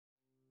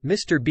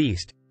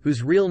Mrbeast,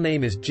 whose real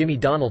name is Jimmy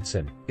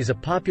Donaldson, is a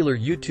popular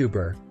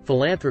YouTuber,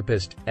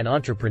 philanthropist, and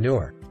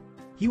entrepreneur.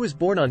 He was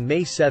born on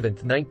May 7,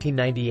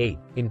 1998,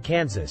 in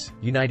Kansas,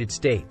 United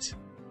States.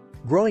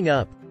 Growing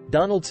up,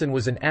 Donaldson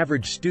was an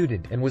average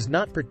student and was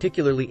not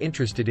particularly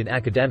interested in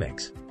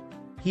academics.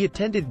 He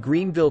attended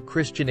Greenville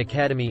Christian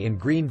Academy in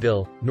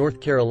Greenville,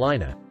 North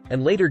Carolina,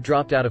 and later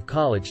dropped out of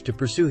college to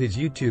pursue his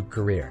YouTube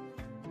career.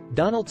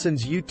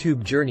 Donaldson's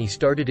YouTube journey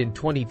started in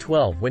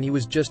 2012 when he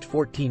was just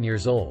 14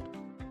 years old.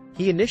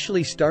 He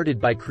initially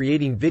started by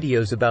creating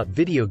videos about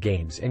video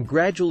games and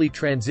gradually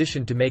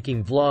transitioned to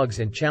making vlogs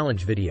and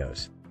challenge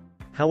videos.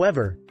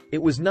 However,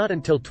 it was not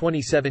until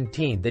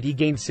 2017 that he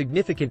gained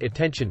significant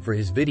attention for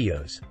his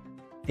videos.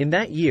 In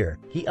that year,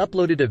 he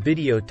uploaded a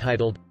video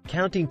titled,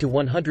 "Counting to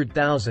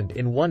 100,000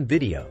 in One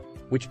Video,"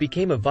 which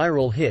became a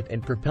viral hit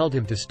and propelled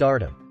him to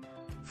stardom.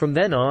 From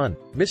then on,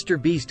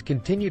 Mrbeast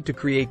continued to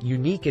create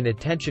unique and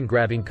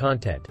attention-grabbing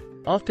content,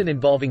 often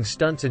involving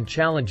stunts and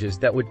challenges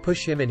that would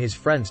push him and his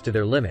friends to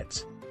their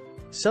limits.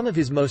 Some of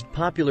his most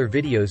popular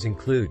videos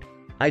include,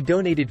 "I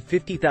donated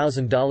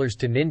 $50,000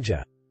 to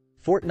Ninja,"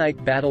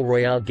 "Fortnite Battle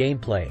Royale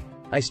gameplay,"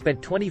 "I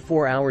spent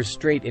 24 hours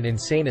straight in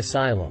Insane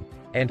Asylum,"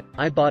 and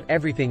 "I bought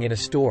everything in a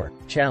store"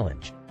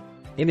 challenge.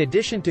 In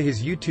addition to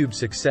his YouTube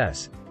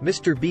success,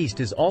 Mrbeast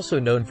is also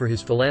known for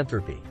his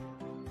philanthropy.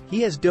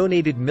 He has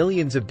donated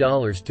millions of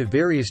dollars to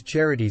various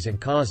charities and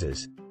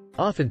causes,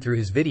 often through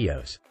his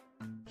videos.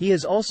 He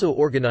has also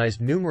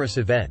organized numerous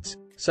events,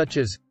 such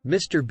as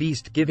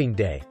Mrbeast Giving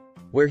Day,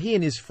 where he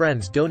and his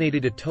friends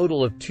donated a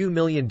total of $2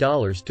 million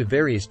to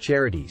various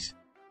charities.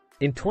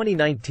 In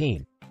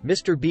 2019,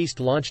 Mrbeast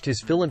launched his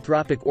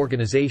philanthropic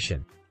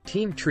organization,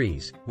 Team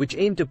Trees, which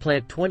aimed to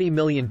plant 20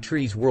 million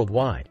trees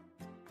worldwide.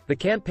 The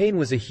campaign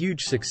was a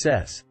huge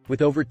success,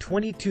 with over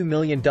 $22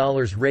 million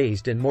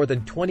raised and more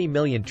than 20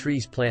 million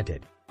trees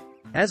planted.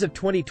 As of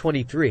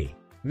 2023,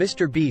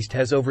 Mrbeast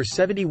has over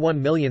 71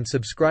 million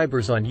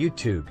subscribers on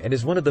YouTube and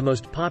is one of the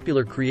most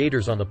popular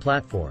creators on the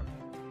platform.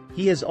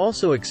 He has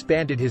also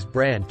expanded his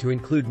brand to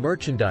include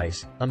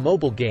merchandise, a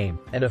mobile game,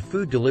 and a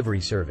food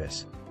delivery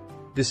service.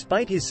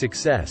 Despite his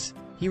success,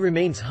 he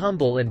remains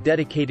humble and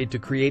dedicated to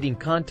creating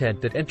content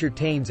that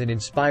entertains and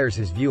inspires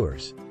his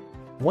viewers.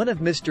 One of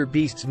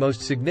Mrbeast's most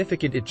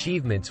significant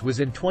achievements was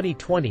in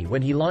 2020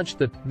 when he launched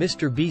the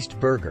Mrbeast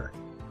Burger,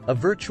 a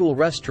virtual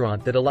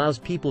restaurant that allows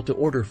people to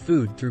order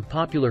food through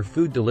popular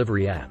food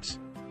delivery apps.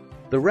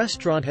 The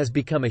restaurant has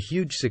become a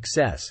huge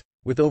success,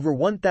 with over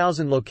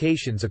 1,000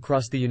 locations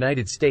across the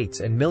United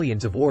States and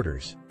millions of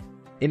orders.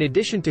 In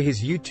addition to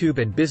his YouTube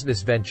and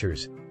business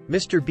ventures,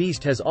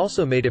 Mrbeast has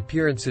also made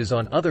appearances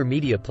on other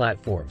media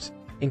platforms,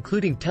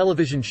 including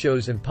television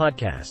shows and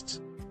podcasts.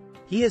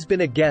 He has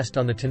been a guest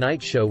on The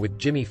Tonight Show with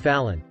Jimmy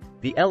Fallon,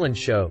 The Ellen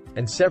Show,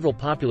 and several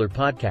popular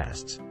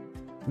podcasts.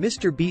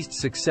 Mrbeast's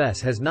success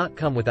has not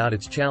come without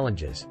its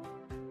challenges.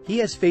 He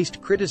has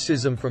faced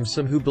criticism from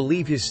some who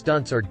believe his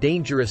stunts are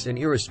dangerous and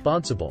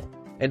irresponsible,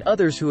 and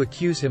others who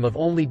accuse him of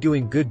only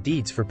doing good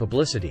deeds for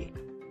publicity.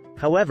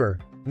 However,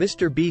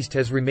 Mrbeast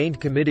has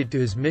remained committed to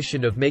his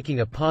mission of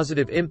making a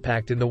positive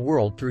impact in the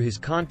world through his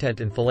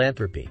content and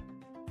philanthropy.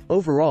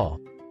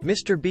 Overall,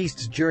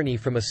 Mrbeast's journey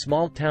from a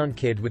small-town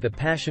kid with a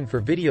passion for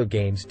video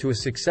games to a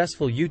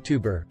successful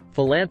YouTuber,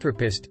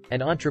 philanthropist,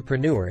 and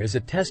entrepreneur is a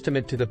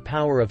testament to the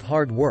power of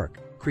hard work,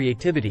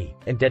 creativity,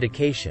 and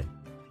dedication.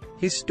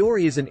 His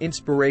story is an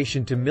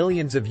inspiration to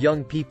millions of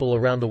young people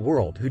around the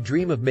world who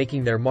dream of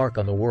making their mark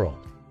on the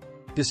world.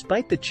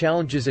 Despite the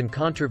challenges and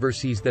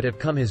controversies that have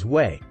come his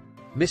way,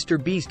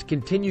 Mrbeast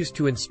continues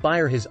to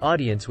inspire his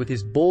audience with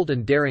his bold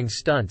and daring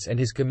stunts and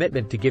his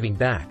commitment to giving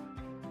back.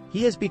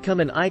 He has become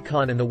an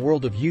icon in the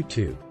world of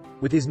YouTube,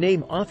 with his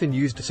name often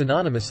used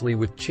synonymously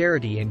with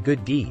charity and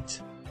good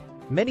deeds.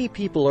 Many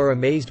people are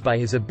amazed by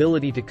his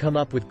ability to come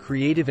up with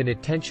creative and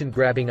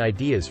attention-grabbing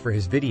ideas for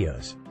his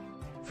videos.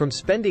 From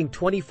spending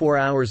 24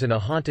 hours in a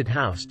haunted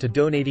house to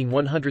donating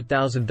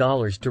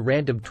 $100,000 to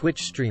random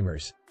Twitch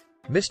streamers,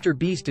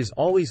 Mrbeast is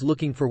always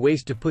looking for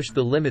ways to push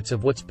the limits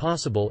of what's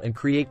possible and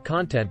create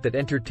content that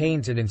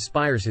entertains and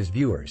inspires his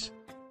viewers.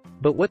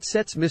 But what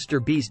sets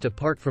Mrbeast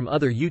apart from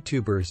other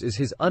YouTubers is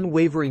his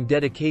unwavering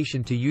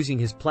dedication to using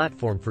his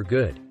platform for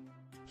good.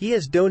 He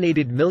has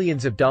donated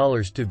millions of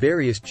dollars to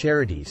various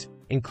charities,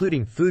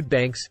 including food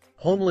banks,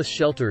 homeless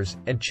shelters,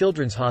 and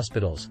children's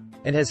hospitals,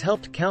 and has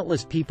helped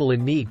countless people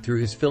in need through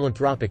his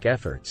philanthropic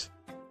efforts.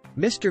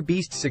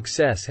 Mrbeast's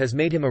success has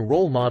made him a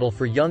role model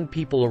for young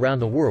people around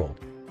the world,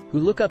 who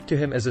look up to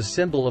him as a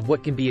symbol of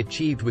what can be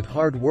achieved with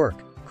hard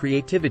work,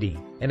 creativity,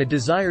 and a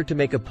desire to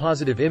make a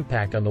positive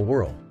impact on the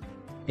world.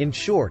 In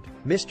short,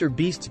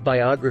 Mrbeast's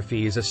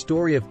biography is a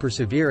story of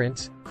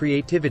perseverance,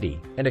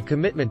 creativity, and a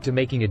commitment to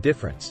making a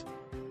difference.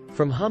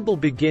 From humble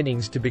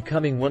beginnings to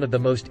becoming one of the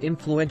most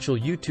influential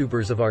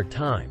YouTubers of our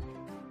time,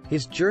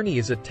 his journey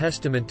is a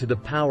testament to the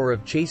power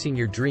of chasing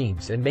your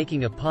dreams and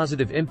making a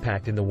positive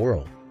impact in the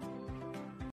world.